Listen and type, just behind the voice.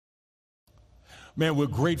Man, we're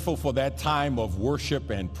grateful for that time of worship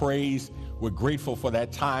and praise. We're grateful for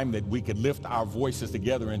that time that we could lift our voices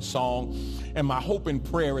together in song. And my hope and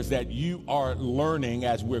prayer is that you are learning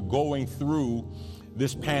as we're going through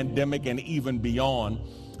this pandemic and even beyond,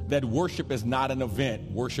 that worship is not an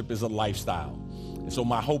event. Worship is a lifestyle. And so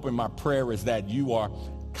my hope and my prayer is that you are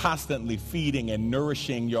constantly feeding and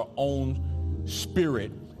nourishing your own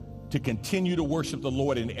spirit to continue to worship the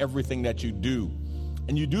Lord in everything that you do.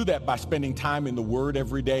 And you do that by spending time in the Word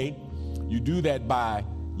every day. You do that by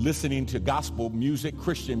listening to gospel music,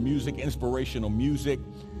 Christian music, inspirational music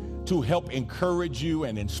to help encourage you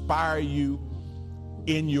and inspire you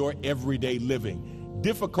in your everyday living.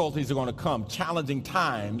 Difficulties are going to come. Challenging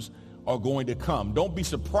times are going to come. Don't be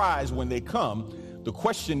surprised when they come. The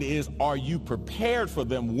question is, are you prepared for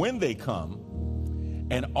them when they come?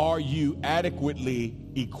 And are you adequately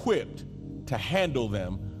equipped to handle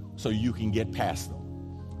them so you can get past them?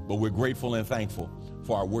 But we're grateful and thankful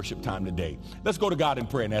for our worship time today. Let's go to God in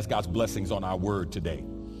prayer and ask God's blessings on our word today.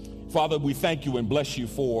 Father, we thank you and bless you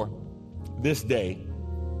for this day.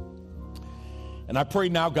 And I pray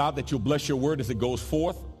now, God, that you'll bless your word as it goes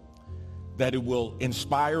forth, that it will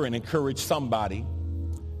inspire and encourage somebody,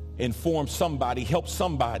 inform somebody, help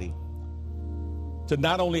somebody to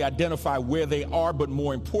not only identify where they are, but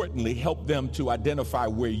more importantly, help them to identify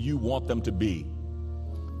where you want them to be.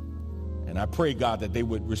 And I pray, God, that they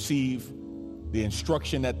would receive the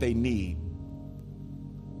instruction that they need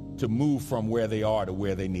to move from where they are to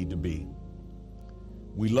where they need to be.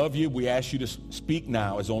 We love you. We ask you to speak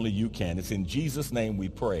now as only you can. It's in Jesus' name we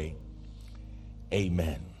pray.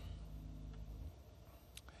 Amen.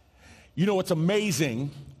 You know, it's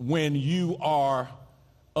amazing when you are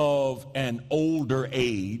of an older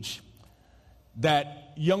age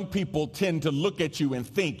that young people tend to look at you and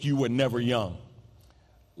think you were never young,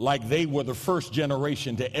 like they were the first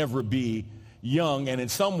generation to ever be young, and in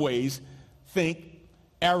some ways think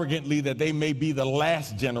arrogantly that they may be the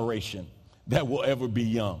last generation that will ever be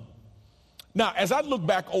young. Now, as I look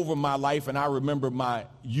back over my life and I remember my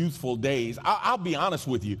youthful days, I'll be honest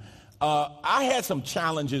with you. I had some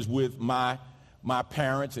challenges with my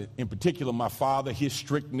parents, in particular my father, his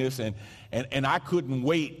strictness, and I couldn't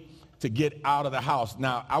wait to get out of the house.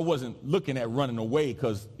 Now, I wasn't looking at running away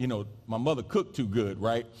because, you know, my mother cooked too good,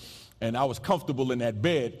 right? And I was comfortable in that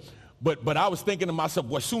bed. But I was thinking to myself,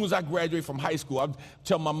 well, as soon as I graduate from high school, I'd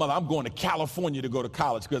tell my mother I'm going to California to go to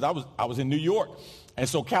college, because I was in New York. And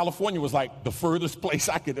so California was like the furthest place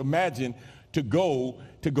I could imagine to go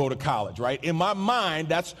to college, right? In my mind,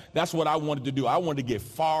 that's what I wanted to do. I wanted to get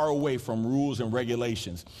far away from rules and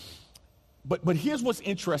regulations. But here's what's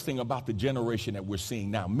interesting about the generation that we're seeing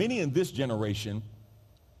now. Many in this generation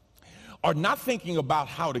are not thinking about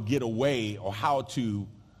how to get away or how to,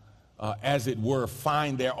 as it were,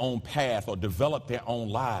 find their own path or develop their own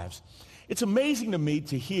lives. It's amazing to me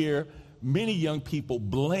to hear many young people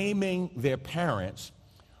blaming their parents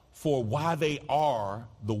for why they are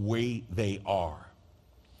the way they are.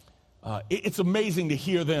 It's amazing to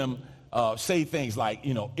hear them say things like,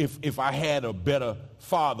 you know, if I had a better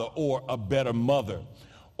father or a better mother,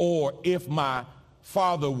 or if my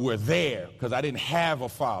father were there, because I didn't have a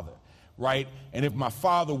father, right? And if my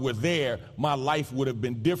father were there, my life would have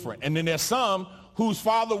been different. And then there's some whose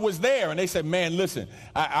father was there, and they said, man, listen,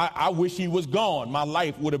 I wish he was gone. My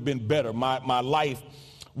life would have been better. My life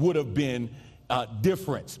would have been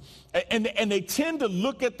different. And they tend to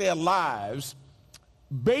look at their lives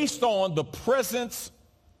based on the presence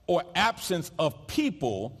or absence of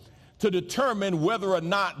people to determine whether or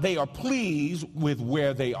not they are pleased with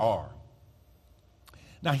where they are.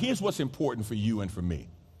 Now, here's what's important for you and for me.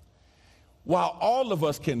 While all of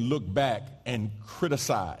us can look back and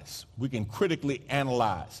criticize, we can critically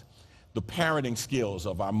analyze the parenting skills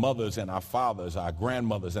of our mothers and our fathers, our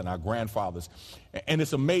grandmothers and our grandfathers. And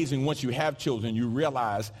it's amazing, once you have children, you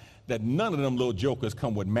realize that none of them little jokers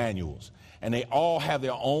come with manuals. And they all have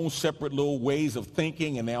their own separate little ways of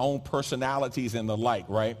thinking and their own personalities and the like,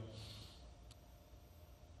 right?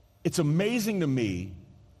 It's amazing to me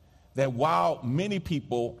that while many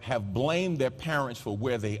people have blamed their parents for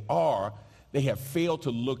where they are, they have failed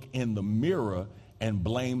to look in the mirror and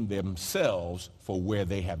blame themselves for where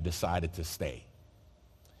they have decided to stay.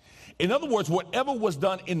 In other words, whatever was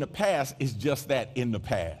done in the past is just that, in the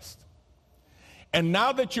past. And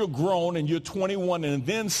now that you're grown and you're 21 and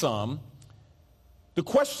then some, the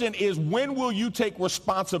question is, when will you take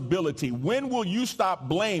responsibility? When will you stop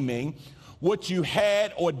blaming what you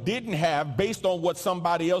had or didn't have based on what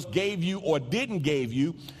somebody else gave you or didn't give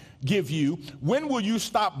you? When will you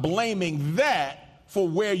stop blaming that for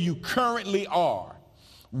where you currently are?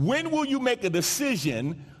 When will you make a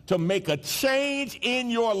decision to make a change in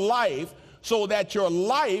your life so that your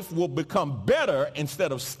life will become better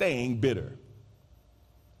instead of staying bitter.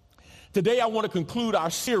 Today I want to conclude our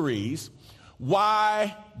series,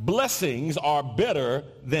 Why Blessings Are Better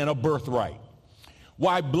Than a Birthright.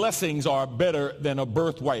 Why blessings are better than a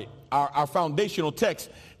birthright. Our foundational text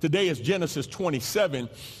today is Genesis 27.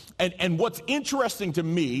 And what's interesting to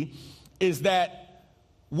me is that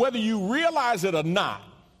whether you realize it or not,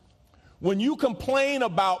 when you complain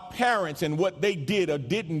about parents and what they did or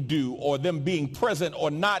didn't do, or them being present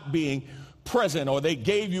or not being present, or they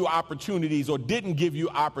gave you opportunities or didn't give you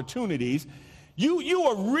opportunities, you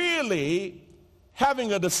are really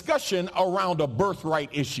having a discussion around a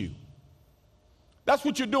birthright issue. That's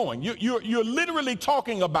what you're doing. You're literally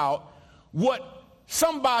talking about what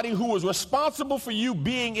somebody who was responsible for you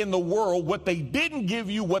being in the world, what they didn't give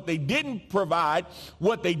you, what they didn't provide,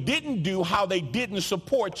 what they didn't do, how they didn't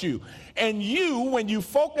support you. And you, when you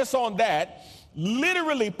focus on that,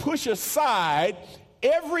 literally push aside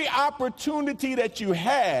every opportunity that you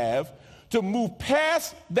have to move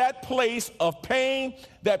past that place of pain,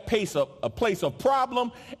 that place of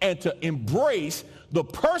problem, and to embrace the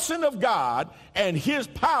person of God and his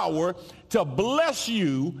power to bless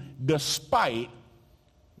you despite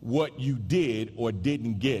what you did or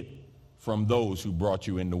didn't get from those who brought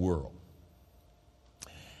you in the world.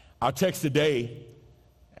 Our text today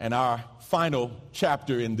and our final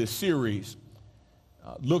chapter in this series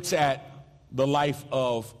looks at the life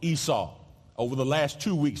of Esau. Over the last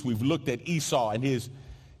 2 weeks, we've looked at Esau and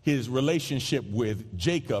his relationship with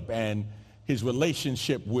Jacob and his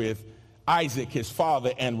relationship with Isaac, his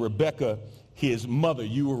father, and Rebekah, his mother.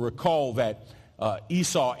 You will recall that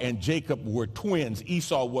Esau and Jacob were twins.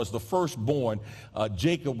 Esau was the firstborn.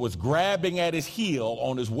 Jacob was grabbing at his heel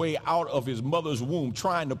on his way out of his mother's womb,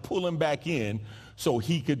 trying to pull him back in so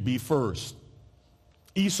he could be first.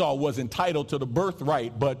 Esau was entitled to the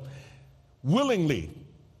birthright, but willingly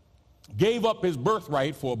gave up his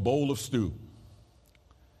birthright for a bowl of stew.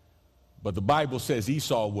 But the Bible says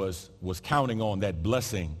Esau was counting on that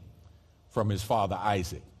blessing from his father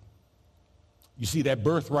Isaac. You see, that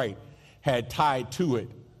birthright had tied to it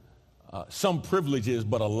some privileges,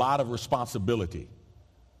 but a lot of responsibility.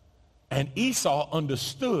 And Esau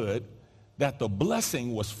understood that the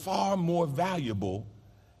blessing was far more valuable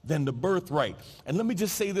than the birthright. And let me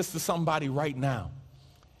just say this to somebody right now.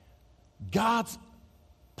 God's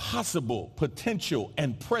possible, potential,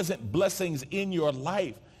 and present blessings in your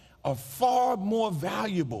life are far more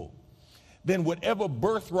valuable than whatever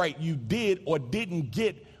birthright you did or didn't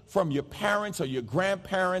get from your parents or your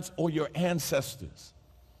grandparents or your ancestors.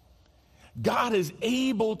 God is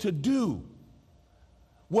able to do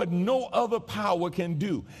what no other power can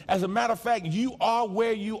do. As a matter of fact, you are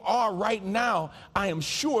where you are right now, I am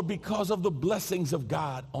sure, because of the blessings of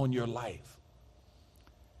God on your life.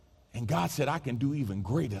 And God said, I can do even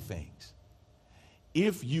greater things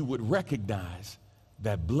if you would recognize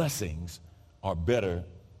that blessings are better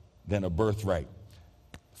than a birthright.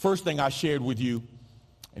 First thing I shared with you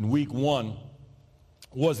in week 1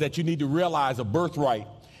 was that you need to realize a birthright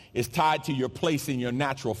is tied to your place in your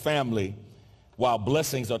natural family, while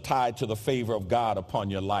blessings are tied to the favor of God upon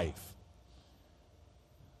your life.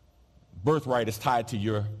 Birthright is tied to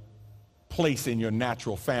your place in your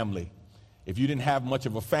natural family. If you didn't have much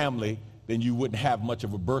of a family, then you wouldn't have much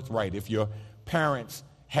of a birthright. If your parents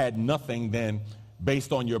had nothing, then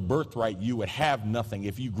based on your birthright, you would have nothing.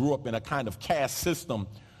 If you grew up in a kind of caste system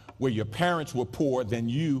where your parents were poor, then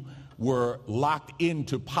you were locked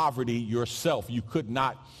into poverty yourself. You could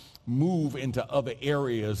not move into other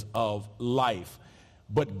areas of life.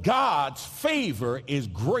 But God's favor is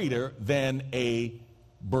greater than a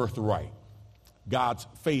birthright. God's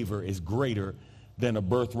favor is greater than a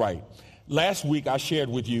birthright. Last week I shared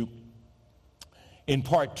with you in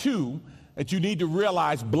part 2 that you need to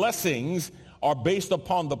realize blessings are based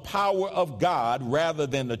upon the power of God rather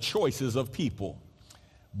than the choices of people.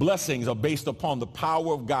 Blessings are based upon the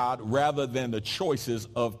power of God rather than the choices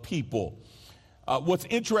of people. What's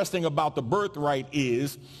interesting about the birthright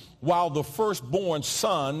is while the firstborn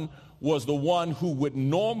son was the one who would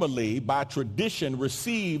normally, by tradition,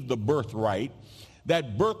 receive the birthright,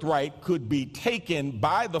 that birthright could be taken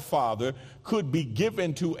by the father, could be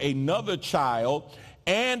given to another child,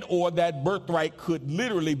 and or that birthright could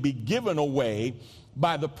literally be given away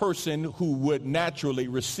by the person who would naturally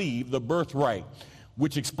receive the birthright,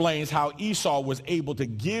 which explains how Esau was able to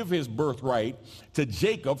give his birthright to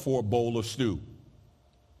Jacob for a bowl of stew.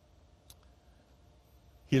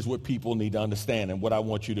 Here's what people need to understand and what I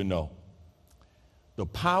want you to know. The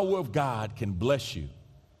power of God can bless you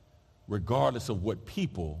regardless of what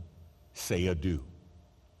people say or do.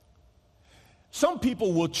 Some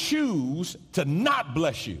people will choose to not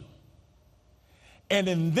bless you. And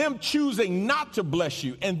in them choosing not to bless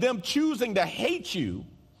you and them choosing to hate you,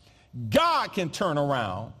 God can turn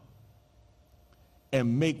around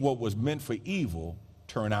and make what was meant for evil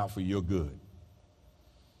turn out for your good.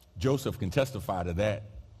 Joseph can testify to that.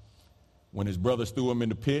 When his brothers threw him in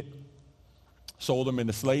the pit, sold him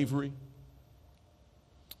into slavery,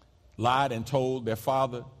 lied and told their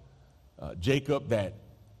father, Jacob, that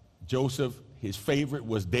Joseph, his favorite,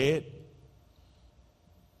 was dead.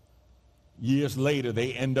 Years later,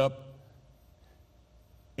 they end up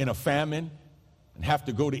in a famine and have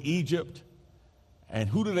to go to Egypt. And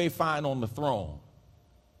who do they find on the throne,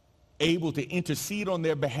 able to intercede on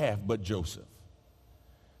their behalf, but Joseph?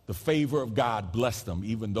 The favor of God blessed them,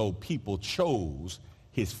 even though people chose,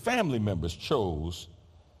 his family members chose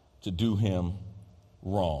to do him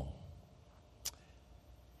wrong.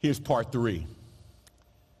 Here's part 3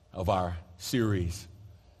 of our series,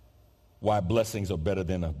 Why Blessings Are Better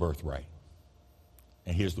Than a Birthright.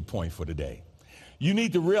 And here's the point for today. You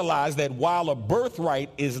need to realize that while a birthright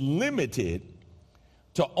is limited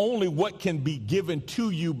to only what can be given to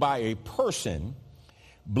you by a person,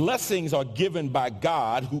 blessings are given by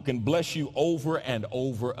God, who can bless you over and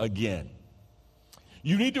over again.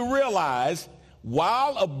 You need to realize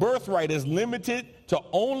while a birthright is limited to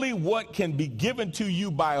only what can be given to you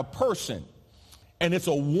by a person, and it's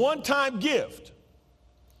a one-time gift,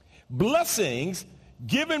 blessings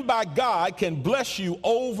given by God can bless you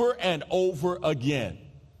over and over again.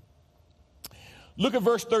 Look at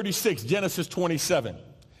verse 36, Genesis 27.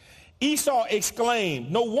 Esau exclaimed,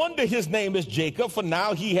 "No wonder his name is Jacob, for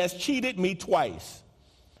now he has cheated me twice.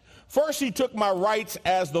 First he took my rights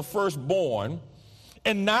as the firstborn,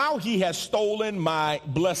 and now he has stolen my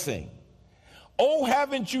blessing. Oh,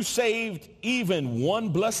 haven't you saved even one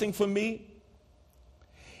blessing for me?"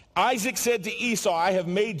 Isaac said to Esau, "I have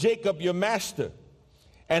made Jacob your master,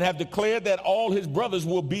 and have declared that all his brothers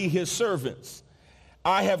will be his servants.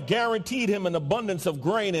 I have guaranteed him an abundance of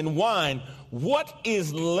grain and wine. What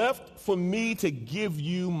is left for me to give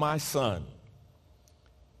you, my son?"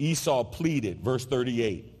 Esau pleaded, verse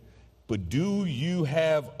 38, "But do you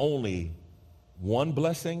have only one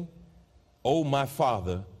blessing? Oh, my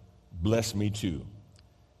father, bless me too."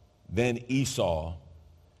 Then Esau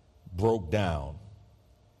broke down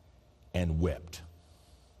and wept.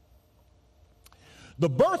 The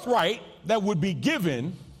birthright that would be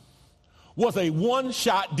given was a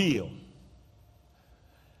one-shot deal.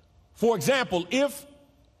 For example, if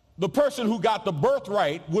the person who got the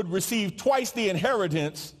birthright would receive twice the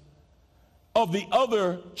inheritance of the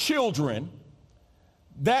other children,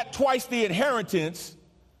 that twice the inheritance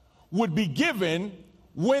would be given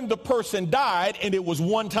when the person died, and it was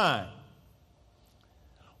one time.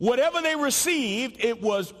 Whatever they received, it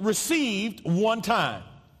was received one time.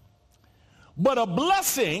 But a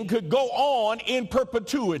blessing could go on in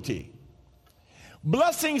perpetuity.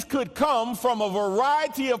 Blessings could come from a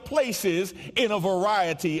variety of places in a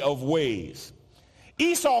variety of ways.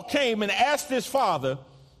 Esau came and asked his father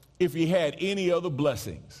if he had any other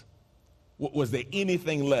blessings. Was there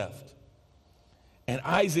anything left? And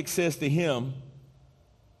Isaac says to him,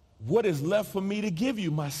 "What is left for me to give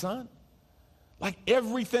you, my son? Like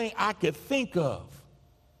everything I could think of,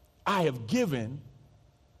 I have given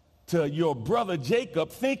to your brother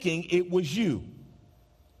Jacob, thinking it was you."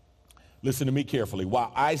 Listen to me carefully.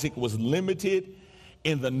 While Isaac was limited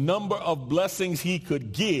in the number of blessings he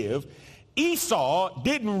could give, Esau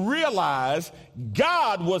didn't realize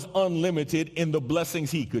God was unlimited in the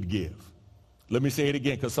blessings he could give. Let me say it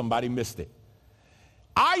again because somebody missed it.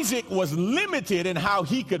 Isaac was limited in how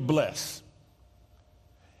he could bless.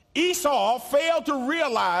 Esau failed to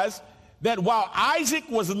realize that while Isaac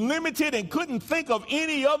was limited and couldn't think of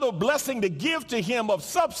any other blessing to give to him of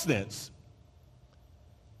substance,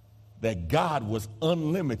 that God was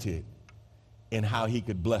unlimited in how he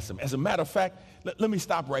could bless him. As a matter of fact, let me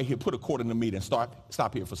stop right here, put a quarter in the meter, and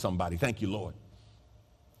stop here for somebody. Thank you, Lord.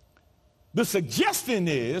 The suggestion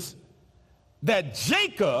is that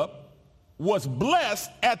Jacob was blessed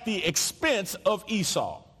at the expense of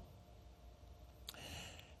Esau.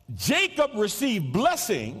 Jacob received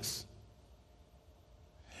blessings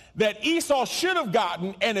that Esau should have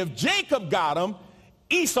gotten, and if Jacob got them,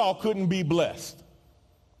 Esau couldn't be blessed.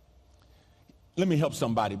 Let me help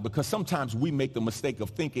somebody, because sometimes we make the mistake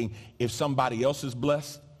of thinking if somebody else is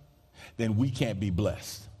blessed, then we can't be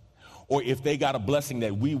blessed. Or if they got a blessing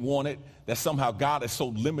that we wanted, that somehow God is so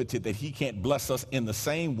limited that he can't bless us in the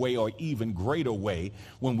same way or even greater way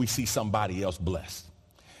when we see somebody else blessed.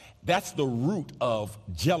 That's the root of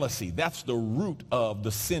jealousy. That's the root of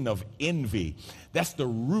the sin of envy. That's the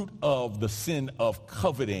root of the sin of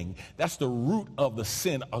coveting. That's the root of the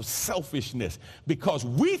sin of selfishness, because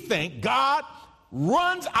we think God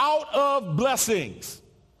runs out of blessings.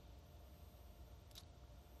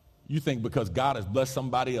 You think because God has blessed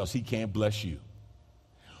somebody else, he can't bless you.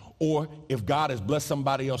 Or if God has blessed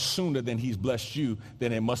somebody else sooner than he's blessed you,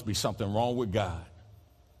 then there must be something wrong with God.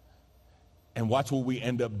 And watch what we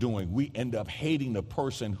end up doing. We end up hating the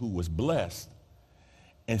person who was blessed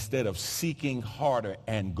instead of seeking harder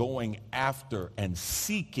and going after and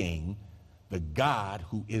seeking the God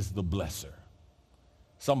who is the blesser.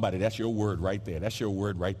 Somebody, that's your word right there. That's your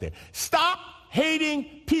word right there. Stop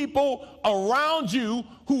hating people around you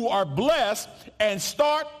who are blessed and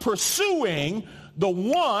start pursuing the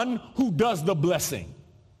one who does the blessing.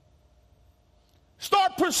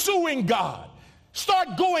 Start pursuing God.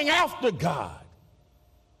 Start going after God.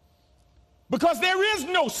 Because there is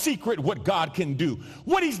no secret what God can do.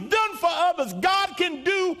 What he's done for others, God can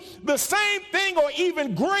do the same thing or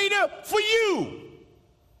even greater for you.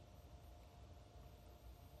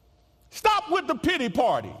 Stop with the pity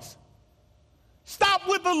parties. Stop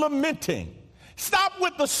with the lamenting. Stop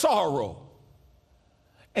with the sorrow.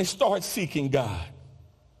 And start seeking God.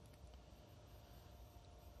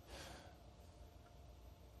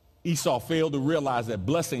 Esau failed to realize that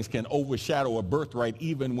blessings can overshadow a birthright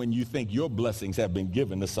even when you think your blessings have been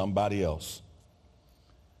given to somebody else.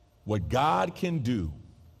 What God can do,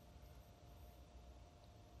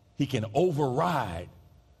 he can override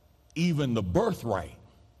even the birthright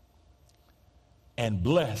and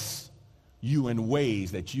bless you in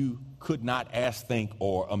ways that you could not ask, think,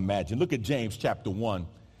 or imagine. Look at James chapter 1,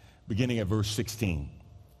 beginning at verse 16.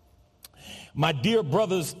 My dear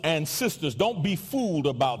brothers and sisters, don't be fooled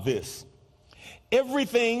about this.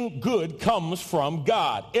 Everything good comes from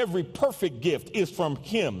God. Every perfect gift is from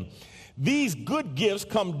him. These good gifts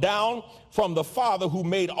come down from the Father who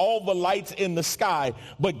made all the lights in the sky.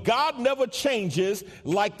 But God never changes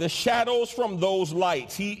like the shadows from those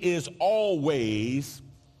lights. He is always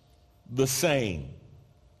the same.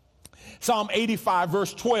 Psalm 85,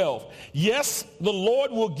 verse 12. Yes, the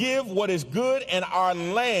Lord will give what is good, and our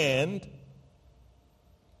land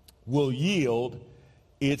will yield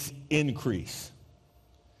its increase.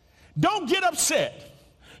 Don't get upset.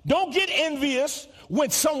 Don't get envious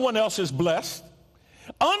when someone else is blessed.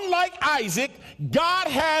 Unlike Isaac, God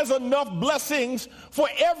has enough blessings for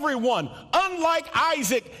everyone. Unlike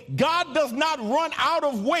Isaac, God does not run out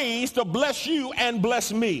of ways to bless you and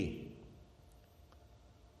bless me.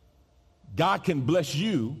 God can bless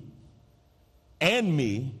you and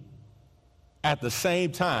me at the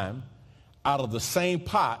same time out of the same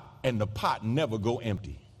pot, and the pot never go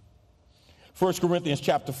empty. 1 Corinthians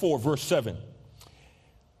chapter 4, verse 7.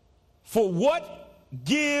 For what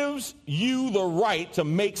gives you the right to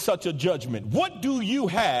make such a judgment? What do you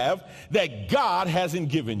have that God hasn't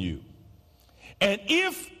given you? And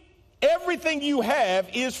if everything you have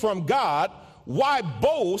is from God, why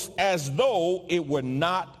boast as though it were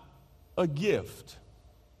not a gift?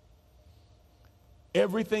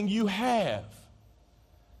 Everything you have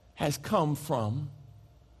has come from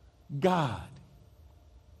God.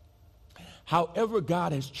 However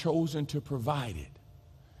God has chosen to provide it,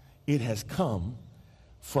 it has come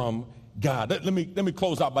from God. Let me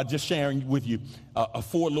close out by just sharing with you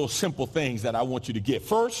 4 little simple things that I want you to get.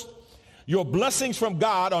 First, your blessings from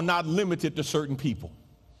God are not limited to certain people.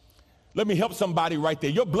 Let me help somebody right there.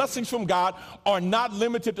 Your blessings from God are not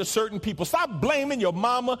limited to certain people. Stop blaming your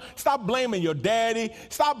mama. Stop blaming your daddy.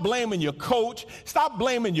 Stop blaming your coach. Stop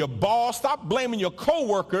blaming your boss. Stop blaming your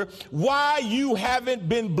coworker why you haven't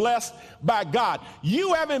been blessed by God.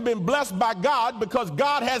 You haven't been blessed by God because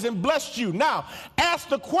God hasn't blessed you. Now, ask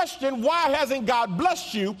the question, why hasn't God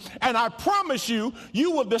blessed you? And I promise you,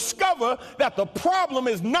 you will discover that the problem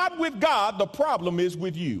is not with God. The problem is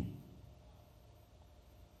with you.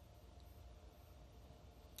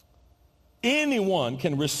 Anyone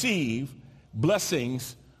can receive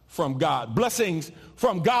blessings from God. Blessings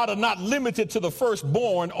from God are not limited to the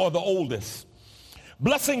firstborn or the oldest.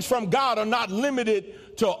 Blessings from God are not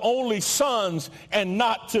limited to only sons and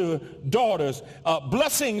not to daughters.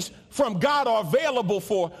 Blessings from God are available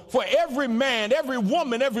for every man, every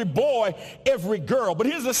woman, every boy, every girl. But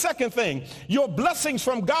here's the second thing. Your blessings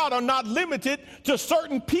from God are not limited to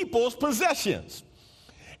certain people's possessions.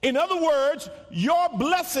 In other words, your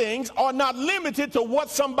blessings are not limited to what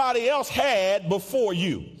somebody else had before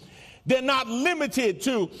you. They're not limited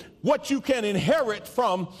to what you can inherit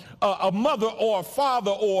from a mother or a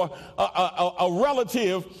father or a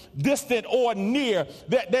relative, distant or near.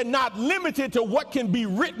 They're not limited to what can be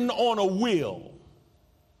written on a will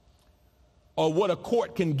or what a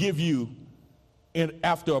court can give you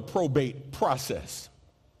after a probate process.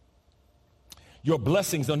 Your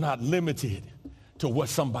blessings are not limited to what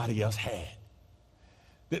somebody else had.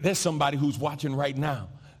 There's somebody who's watching right now.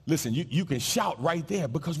 Listen, you can shout right there,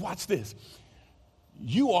 because watch this.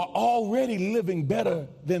 You are already living better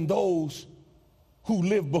than those who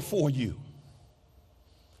lived before you.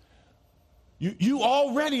 You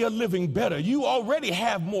already are living better. You already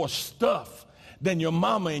have more stuff than your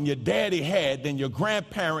mama and your daddy had, than your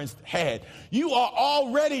grandparents had. You are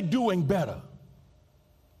already doing better.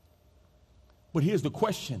 But here's the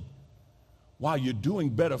question. While you're doing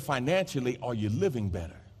better financially, are you living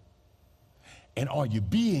better? And are you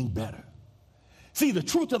being better? See, the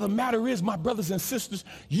truth of the matter is, my brothers and sisters,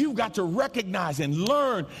 you've got to recognize and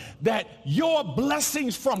learn that your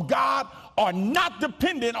blessings from God are not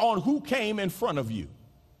dependent on who came in front of you.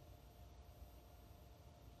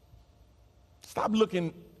 Stop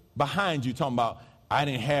looking behind you talking about, I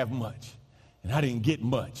didn't have much and I didn't get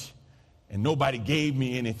much and nobody gave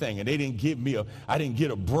me anything and they didn't give me I didn't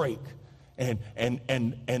get a break. And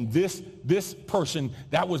this person,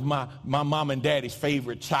 that was my mom and daddy's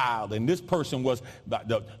favorite child, and this person was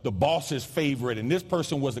the boss's favorite, and this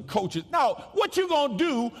person was the coach's. Now, what you gonna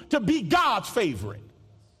do to be God's favorite?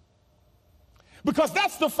 Because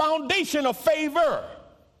that's the foundation of favor.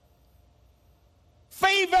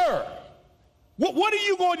 Favor. What are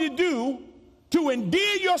you going to do to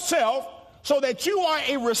endear yourself so that you are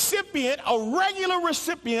a recipient, a regular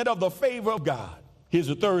recipient of the favor of God? Here's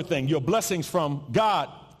the third thing. Your blessings from God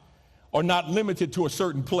are not limited to a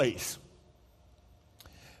certain place.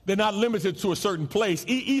 They're not limited to a certain place.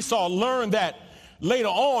 Esau learned that later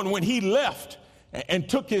on when he left and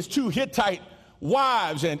took his 2 Hittite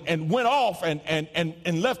wives and went off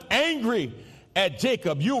and left angry at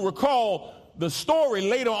Jacob. You'll recall the story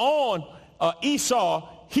later on. Esau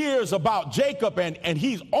hears about Jacob and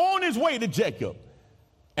he's on his way to Jacob.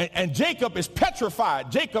 And Jacob is petrified.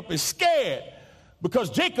 Jacob is scared,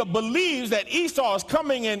 because Jacob believes that Esau is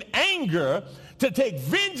coming in anger to take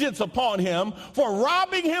vengeance upon him for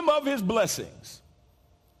robbing him of his blessings.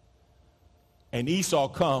 And Esau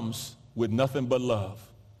comes with nothing but love.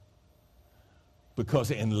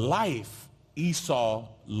 Because in life, Esau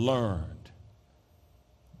learned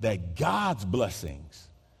that God's blessings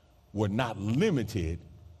were not limited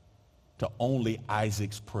to only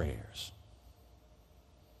Isaac's prayers.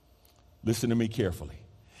 Listen to me carefully.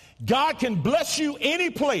 God can bless you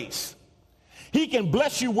any place. He can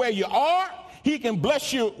bless you where you are. He can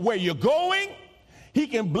bless you where you're going. He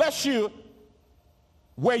can bless you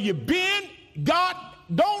where you've been. God,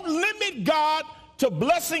 don't limit God to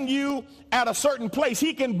blessing you at a certain place.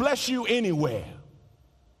 He can bless you anywhere.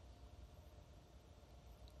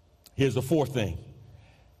 Here's the fourth thing.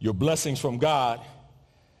 Your blessings from God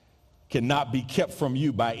cannot be kept from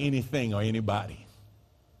you by anything or anybody.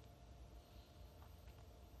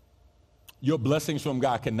 Your blessings from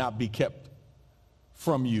God cannot be kept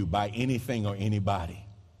from you by anything or anybody.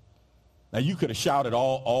 Now, you could have shouted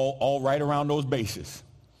all right around those bases,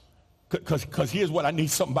 because here's what I need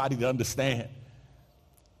somebody to understand.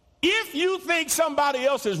 If you think somebody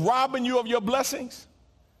else is robbing you of your blessings,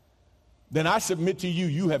 then I submit to you,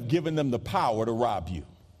 you have given them the power to rob you.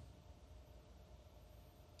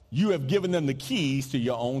 You have given them the keys to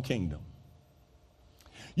your own kingdom.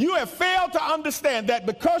 You have failed to understand that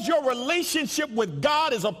because your relationship with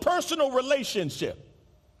God is a personal relationship,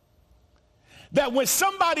 that when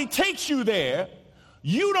somebody takes you there,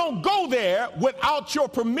 you don't go there without your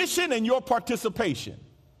permission and your participation.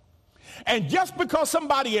 And just because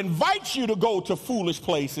somebody invites you to go to foolish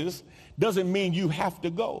places doesn't mean you have to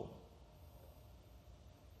go.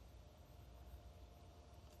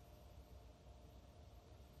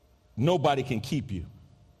 Nobody can keep you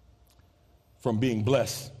from being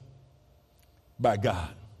blessed by God.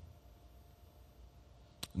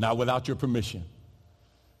 Not without your permission,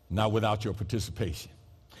 not without your participation.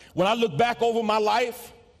 When I look back over my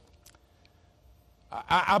life,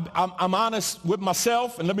 I'm honest with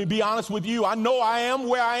myself, and let me be honest with you. I know I am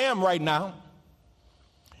where I am right now,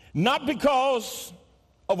 not because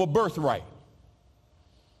of a birthright,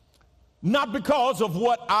 not because of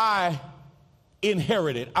what I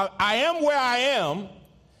inherited. I am where I am,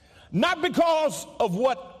 not because of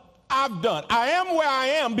what I've done. I am where I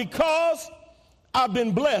am because I've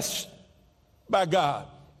been blessed by God.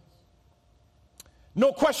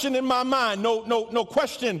 No question in my mind, no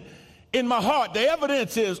question in my heart, the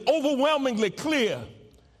evidence is overwhelmingly clear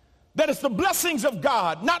that it's the blessings of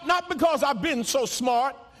God, not because I've been so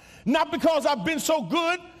smart, not because I've been so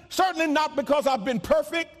good, certainly not because I've been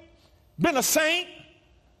perfect, been a saint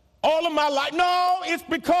all of my life. No, it's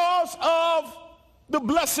because of the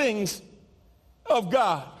blessings of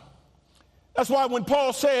God. That's why when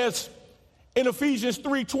Paul says in Ephesians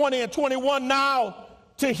 3:20 and 21, now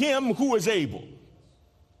to him who is able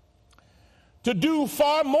to do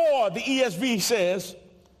far more, the ESV says,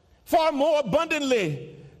 far more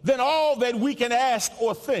abundantly than all that we can ask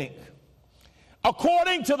or think,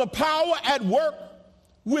 according to the power at work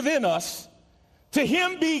within us, to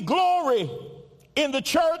him be glory in the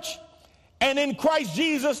church and in Christ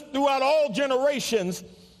Jesus throughout all generations,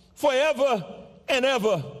 forever and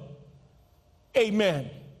ever. Amen.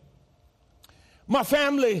 My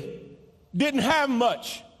family didn't have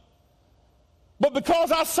much, but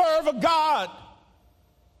because I serve a God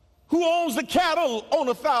who owns the cattle on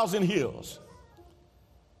 1,000 hills,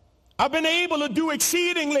 I've been able to do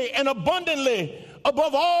exceedingly and abundantly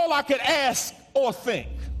above all I could ask or think.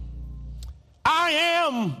 I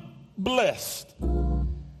am blessed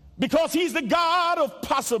because he's the God of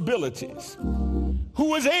possibilities,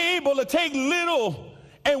 who is able to take little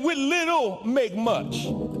and with little make much.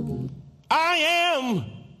 I am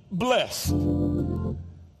blessed.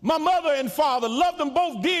 My mother and father loved them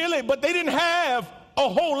both dearly, but they didn't have a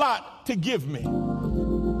whole lot to give me.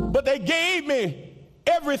 But they gave me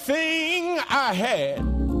everything I had.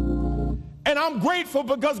 And I'm grateful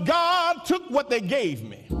because God took what they gave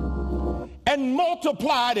me and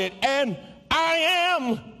multiplied it, and I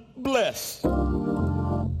am blessed.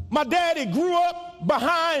 My daddy grew up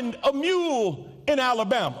behind a mule in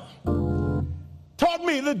Alabama. Taught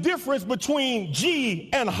me the difference between G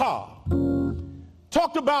and Ha.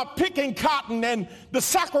 Talked about picking cotton and the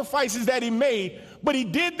sacrifices that he made, but he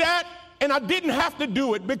did that and I didn't have to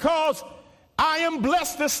do it because I am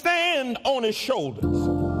blessed to stand on his shoulders.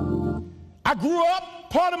 I grew up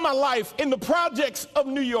part of my life in the projects of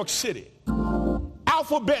New York City.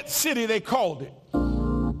 Alphabet City, they called it.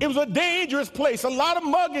 It was a dangerous place, a lot of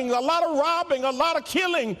mugging, a lot of robbing, a lot of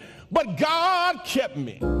killing, but God kept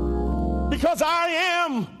me because I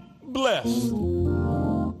am blessed.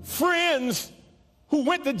 Friends who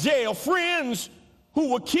went to jail, friends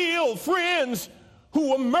who were killed, friends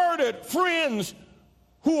who were murdered, friends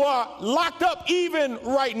who are locked up even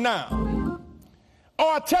right now,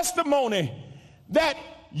 are a testimony that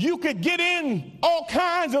you could get in all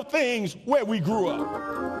kinds of things where we grew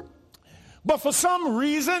up. But for some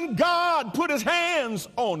reason, God put his hands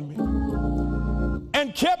on me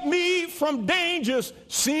and kept me from dangers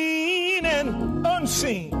seen and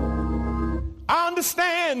unseen. I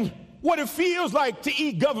understand what it feels like to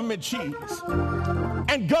eat government cheese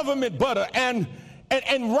and government butter and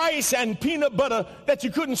rice and peanut butter that you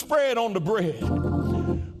couldn't spread on the bread.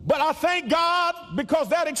 But I thank God because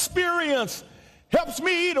that experience helps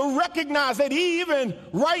me to recognize that even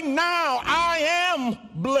right now I am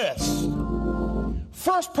blessed.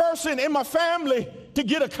 First person in my family to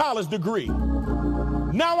get a college degree.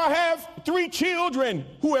 Now I have 3 children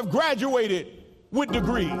who have graduated with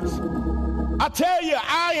degrees. I tell you,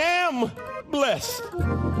 I am blessed.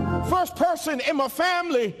 First person in my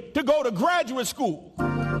family to go to graduate school.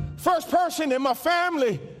 First person in my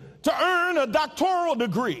family to earn a doctoral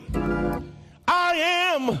degree. I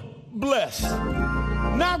am blessed.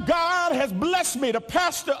 Now God has blessed me to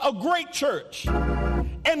pastor a great church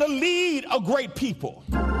and to lead a great people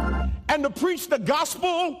and to preach the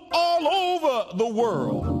gospel all over the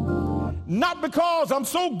world. Not because I'm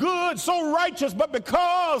so good, so righteous, but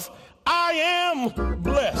because I am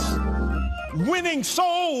blessed. Winning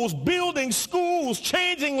souls, building schools,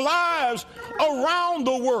 changing lives around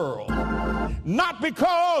the world. Not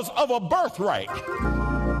because of a birthright,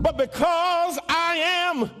 but because I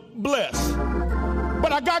am blessed.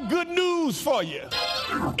 But I got good news for you.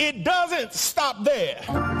 It doesn't stop there,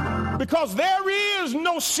 because there is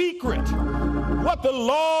no secret what the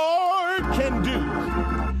Lord can do.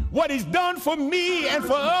 What he's done for me and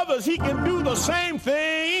for others, he can do the same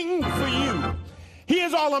thing for you.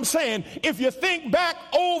 Here's all I'm saying. If you think back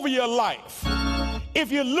over your life,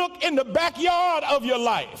 if you look in the backyard of your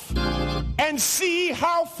life and see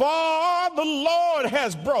how far the Lord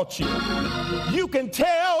has brought you, you can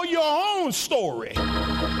tell your own story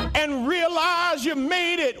and realize you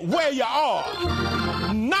made it where you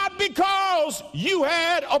are. Not because you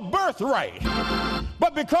had a birthright,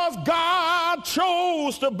 but because God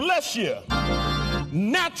chose to bless you.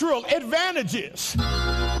 Natural advantages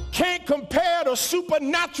can't compare to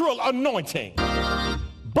supernatural anointing.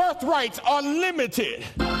 Birthrights are limited.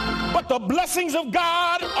 But the blessings of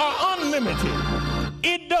God are unlimited.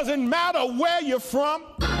 It doesn't matter where you're from.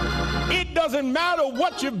 It doesn't matter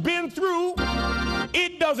what you've been through.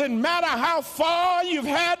 It doesn't matter how far you've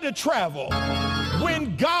had to travel.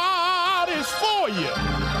 When God is for you,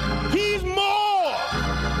 he's more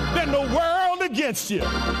than the world against you.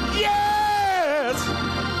 Yes!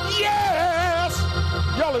 Yes!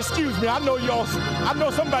 Y'all excuse me. I know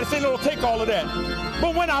somebody saying it'll take all of that.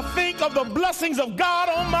 But when I think of the blessings of God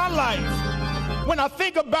on my life, when I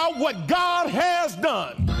think about what God has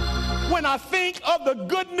done, when I think of the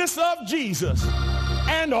goodness of Jesus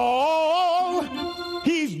and all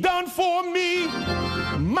he's done for me,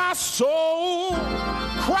 my soul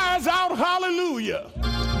cries out hallelujah.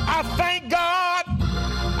 I thank God.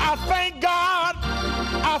 I thank God.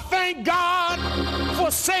 I thank God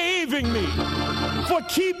for saving me, for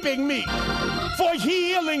keeping me, for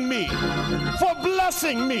healing me, for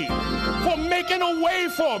blessing me, for making a way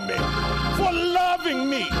for me, for loving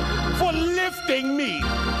me, for lifting me,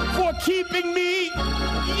 for keeping me.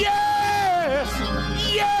 Yes!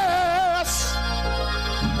 Yes!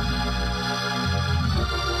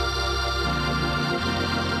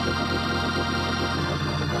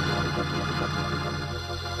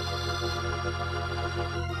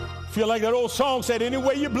 Feel like that old song said, any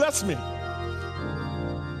way you bless me.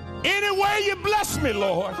 Any way you bless me,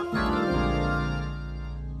 Lord.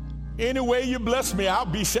 Any way you bless me, I'll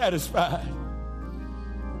be satisfied.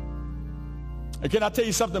 And can I tell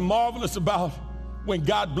you something marvelous about when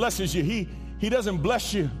God blesses you? He doesn't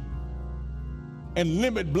bless you and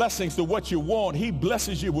limit blessings to what you want. He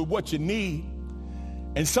blesses you with what you need.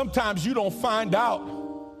 And sometimes you don't find out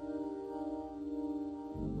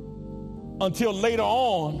until later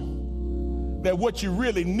on that what you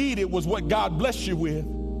really needed was what God blessed you with.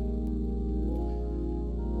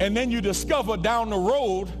 And then you discover down the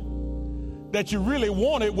road that you really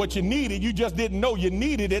wanted what you needed. You just didn't know you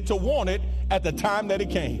needed it to want it at the time that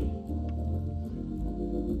it came.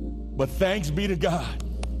 But thanks be to God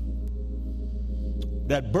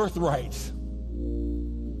that birthrights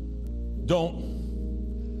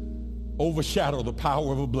don't overshadow the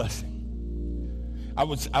power of a blessing. I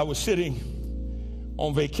was sitting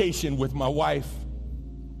on vacation with my wife.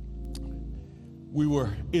 We were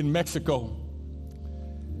in Mexico,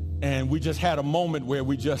 and we just had a moment where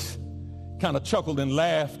we just kind of chuckled and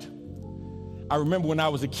laughed. I remember when I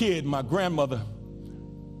was a kid, my grandmother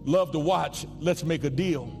loved to watch Let's Make a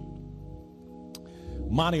Deal.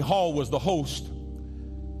 Monty Hall was the host,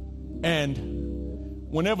 and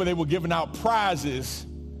whenever they were giving out prizes,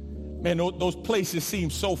 man, those places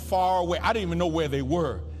seemed so far away. I didn't even know where they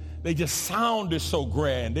were. They just sounded so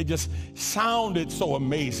grand. They just sounded so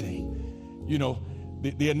amazing. You know,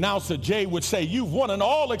 the announcer, Jay, would say, you've won an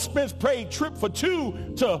all-expense-paid trip for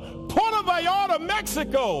two to Puerto Vallarta,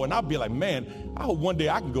 Mexico. And I'd be like, man, I hope one day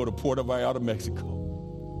I can go to Puerto Vallarta, Mexico.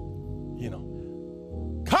 You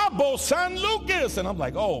know, Cabo San Lucas. And I'm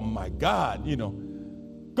like, oh, my God, you know.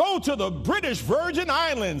 Go to the British Virgin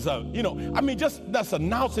Islands. You know, I mean, just that's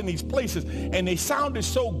announcing these places. And they sounded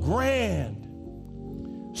so grand.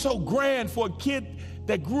 So grand for a kid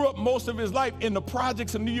that grew up most of his life in the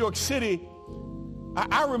projects of New York City.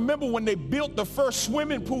 I remember when they built the first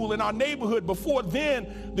swimming pool in our neighborhood. Before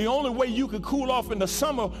then, the only way you could cool off in the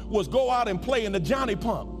summer was go out and play in the Johnny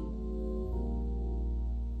Pump.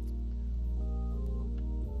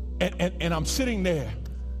 And I'm sitting there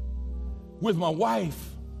with my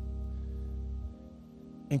wife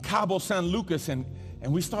in Cabo San Lucas, and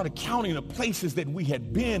we started counting the places that we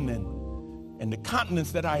had been and the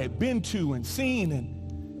continents that I had been to and seen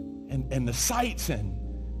and the sights, and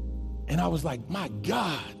I was like, my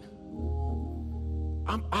God,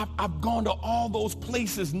 I've gone to all those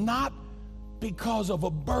places not because of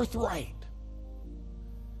a birthright.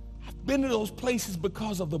 I've been to those places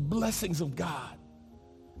because of the blessings of God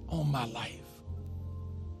on my life.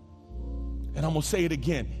 And I'm going to say it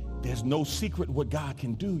again. There's no secret what God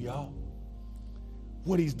can do, y'all.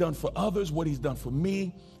 What he's done for others, what he's done for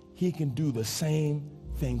me, he can do the same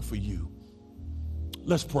thing for you.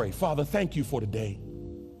 Let's pray. Father, thank you for today.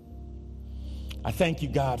 I thank you,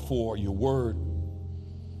 God, for your word.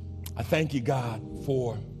 I thank you, God,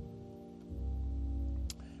 for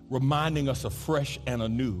reminding us afresh and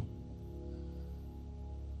anew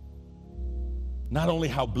not only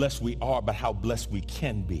how blessed we are, but how blessed we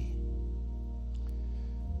can be.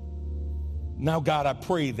 Now, God, I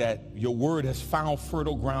pray that your word has found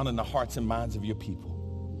fertile ground in the hearts and minds of your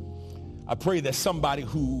people. I pray that somebody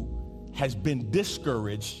who has been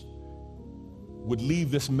discouraged would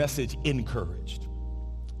leave this message encouraged.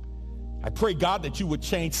 I pray, God, that you would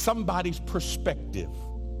change somebody's perspective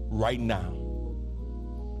right now.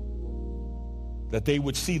 that they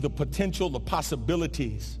would see the potential, the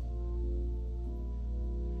possibilities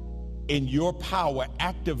in your power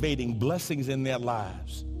activating blessings in their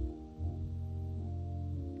lives.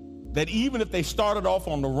 That even if they started off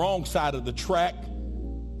on the wrong side of the track,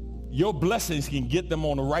 your blessings can get them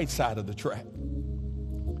on the right side of the track.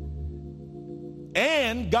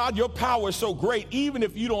 And God, your power is so great, even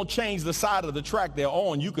if you don't change the side of the track they're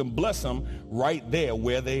on, you can bless them right there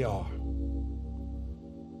where they are.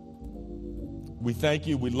 We thank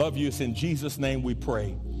you. We love you. It's in Jesus' name we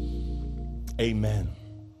pray. Amen.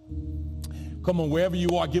 Come on, wherever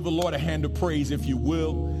you are, give the Lord a hand of praise if you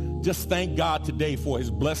will. Just thank God today for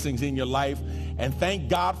his blessings in your life, and thank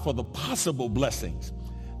God for the possible blessings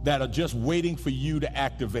that are just waiting for you to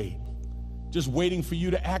activate. Just waiting for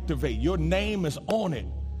you to activate. Your name is on it.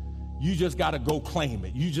 You just got to go claim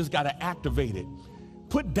it. You just got to activate it.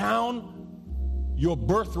 Put down your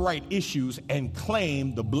birthright issues and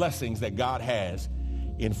claim the blessings that God has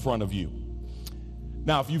in front of you.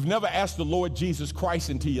 Now, if you've never asked the Lord Jesus Christ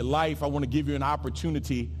into your life, I want to give you an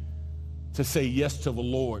opportunity to say yes to the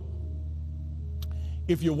Lord.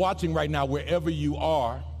 If you're watching right now, wherever you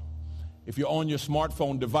are, if you're on your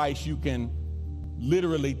smartphone device, you can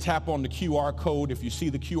literally tap on the QR code. If you see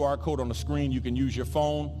the QR code on the screen, you can use your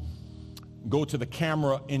phone, go to the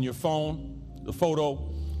camera in your phone, the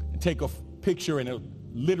photo, and take a picture, and it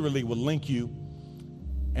literally will link you.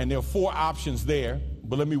 And there are 4 options there,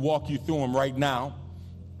 but let me walk you through them right now.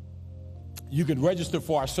 You can register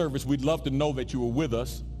for our service. We'd love to know that you were with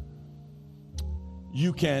us.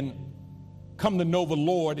 You can come to know the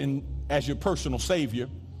Lord as your personal Savior,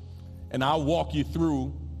 and I'll walk you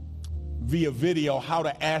through via video how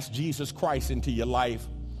to ask Jesus Christ into your life,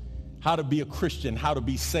 how to be a Christian, how to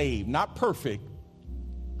be saved. Not perfect,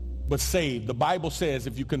 but saved. The Bible says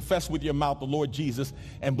if you confess with your mouth the Lord Jesus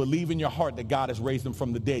and believe in your heart that God has raised him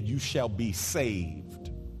from the dead, you shall be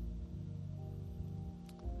saved.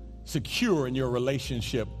 Secure in your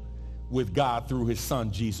relationship with God through his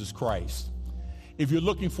son, Jesus Christ. If you're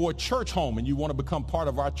looking for a church home and you want to become part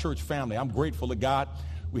of our church family, I'm grateful to God.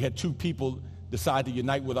 We had 2 people decide to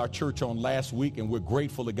unite with our church on last week, and we're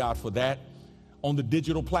grateful to God for that. On the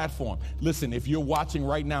digital platform. Listen, if you're watching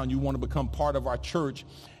right now and you want to become part of our church,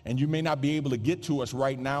 and you may not be able to get to us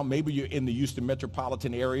right now, maybe you're in the Houston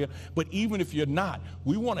metropolitan area, but even if you're not,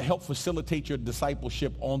 we want to help facilitate your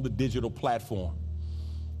discipleship on the digital platform.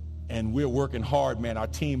 And we're working hard, man. Our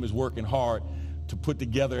team is working hard to put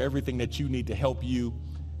together everything that you need to help you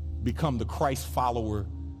become the Christ follower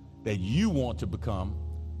that you want to become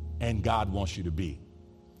and God wants you to be.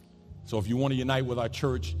 So if you want to unite with our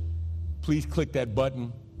church, please click that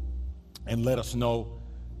button and let us know,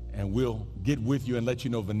 and we'll get with you and let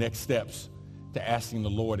you know the next steps to asking the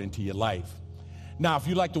Lord into your life. Now, if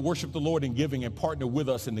you'd like to worship the Lord in giving and partner with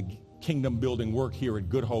us in the kingdom building work here at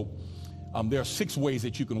Good Hope, there are 6 ways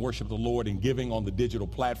that you can worship the Lord in giving on the digital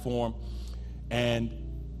platform. And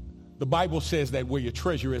the Bible says that where your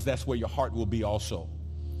treasure is, that's where your heart will be also.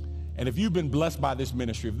 And if you've been blessed by this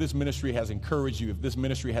ministry, if this ministry has encouraged you, if this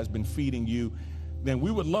ministry has been feeding you, then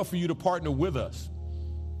we would love for you to partner with us.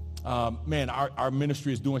 Man, our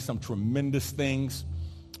ministry is doing some tremendous things,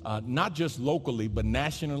 not just locally, but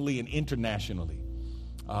nationally and internationally.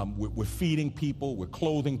 We're feeding people, we're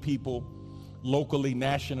clothing people, locally,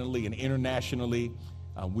 nationally, and internationally.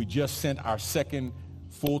 We just sent our 2nd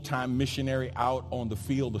full-time missionary out on the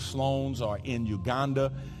field. The Sloans are in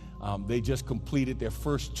Uganda. They just completed their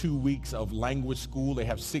first 2 weeks of language school. They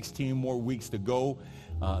have 16 more weeks to go.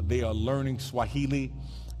 They are learning Swahili,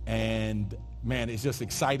 and man, it's just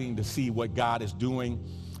exciting to see what God is doing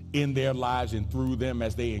in their lives and through them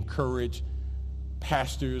as they encourage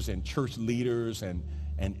pastors and church leaders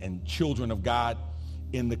and children of God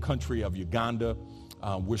in the country of Uganda.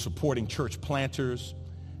 We're supporting church planters.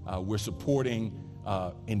 We're supporting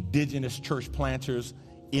indigenous church planters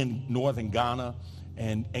in northern Ghana.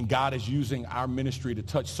 And God is using our ministry to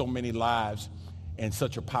touch so many lives in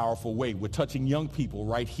such a powerful way. We're touching young people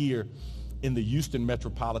right here in the Houston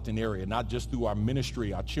metropolitan area, not just through our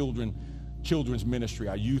ministry, our children's ministry,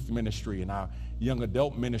 our youth ministry, and our young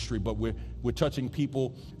adult ministry, but we're touching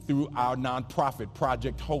people through our nonprofit.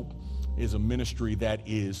 Project Hope is a ministry that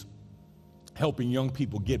is helping young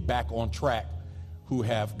people get back on track who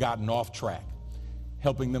have gotten off track,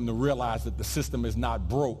 helping them to realize that the system is not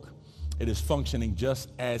broke. It is functioning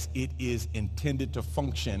just as it is intended to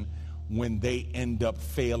function when they end up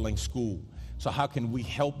failing school. So how can we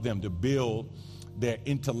help them to build their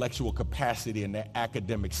intellectual capacity and their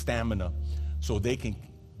academic stamina so they can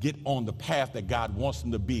get on the path that God wants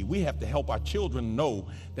them to be? We have to help our children know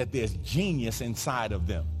that there's genius inside of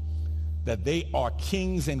them, that they are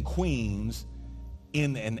kings and queens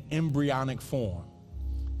in an embryonic form.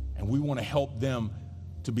 And we want to help them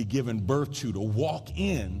to be given birth to walk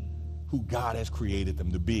in who God has created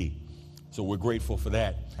them to be. So we're grateful for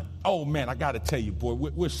that. Oh, man, I got to tell you, boy,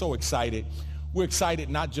 we're so excited. We're excited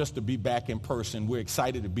not just to be back in person. We're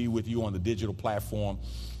excited to be with you on the digital platform.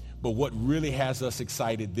 But what really has us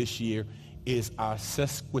excited this year is our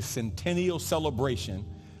sesquicentennial celebration,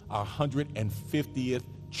 our 150th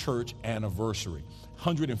church anniversary.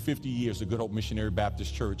 150 years, the Good Hope Missionary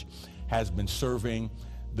Baptist Church has been serving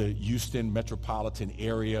the Houston metropolitan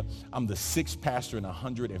area. I'm the 6th pastor in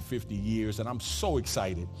 150 years, and I'm so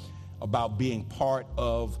excited about being part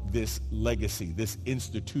of this legacy, this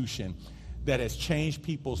institution that has changed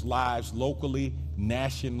people's lives locally,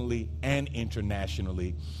 nationally, and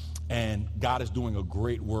internationally. And God is doing a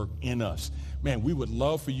great work in us. Man, we would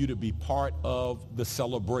love for you to be part of the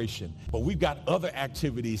celebration. But we've got other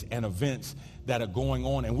activities and events that are going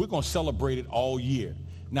on, and we're going to celebrate it all year.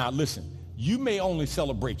 Now, listen, you may only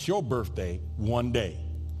celebrate your birthday one day.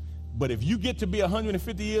 But if you get to be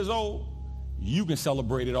 150 years old, you can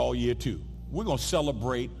celebrate it all year too. We're going to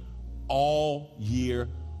celebrate all year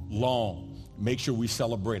long. Make sure we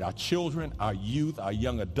celebrate our children, our youth, our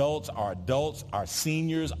young adults, our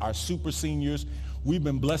seniors, our super seniors. We've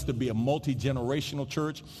been blessed to be a multi-generational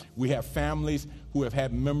church. We have families who have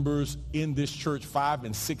had members in this church 5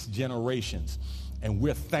 and 6 generations. And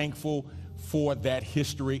we're thankful for that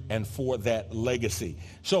history and for that legacy.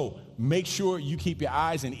 So make sure you keep your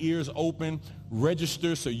eyes and ears open.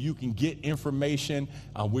 Register so you can get information.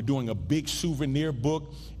 We're doing a big souvenir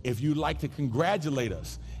book. If you'd like to congratulate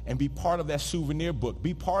us and be part of that souvenir book,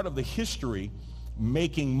 be part of the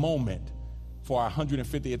history-making moment for our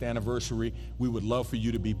 150th anniversary, we would love for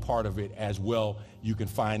you to be part of it as well. You can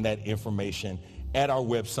find that information at our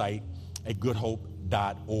website at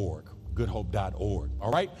goodhope.org. goodhope.org.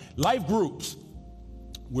 All right? Life groups.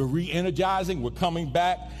 We're re-energizing. We're coming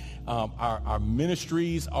back. Our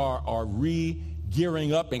ministries are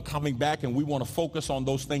re-gearing up and coming back, and we want to focus on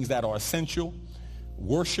those things that are essential: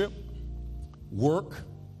 worship, work,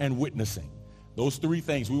 and witnessing. Those 3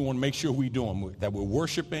 things we want to make sure we do them, that we're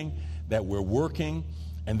worshiping, that we're working,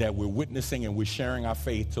 and that we're witnessing and we're sharing our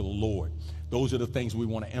faith to the Lord. Those are the things we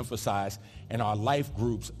want to emphasize. And our life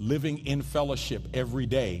groups, living in fellowship every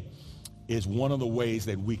day, is one of the ways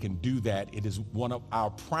that we can do that. It is one of our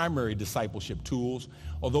primary discipleship tools,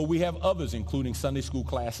 although we have others, including Sunday school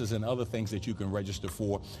classes and other things that you can register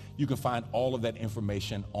for. You can find all of that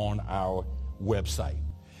information on our website.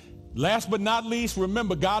 Last but not least,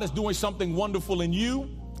 remember, God is doing something wonderful in you.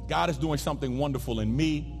 God is doing something wonderful in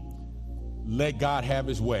me. Let God have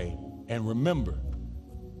his way. And remember,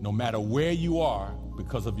 no matter where you are,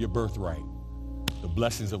 because of your birthright, the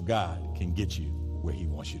blessings of God can get you where he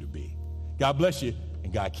wants you to be. God bless you,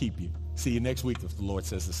 and God keep you. See you next week if the Lord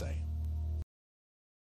says the same.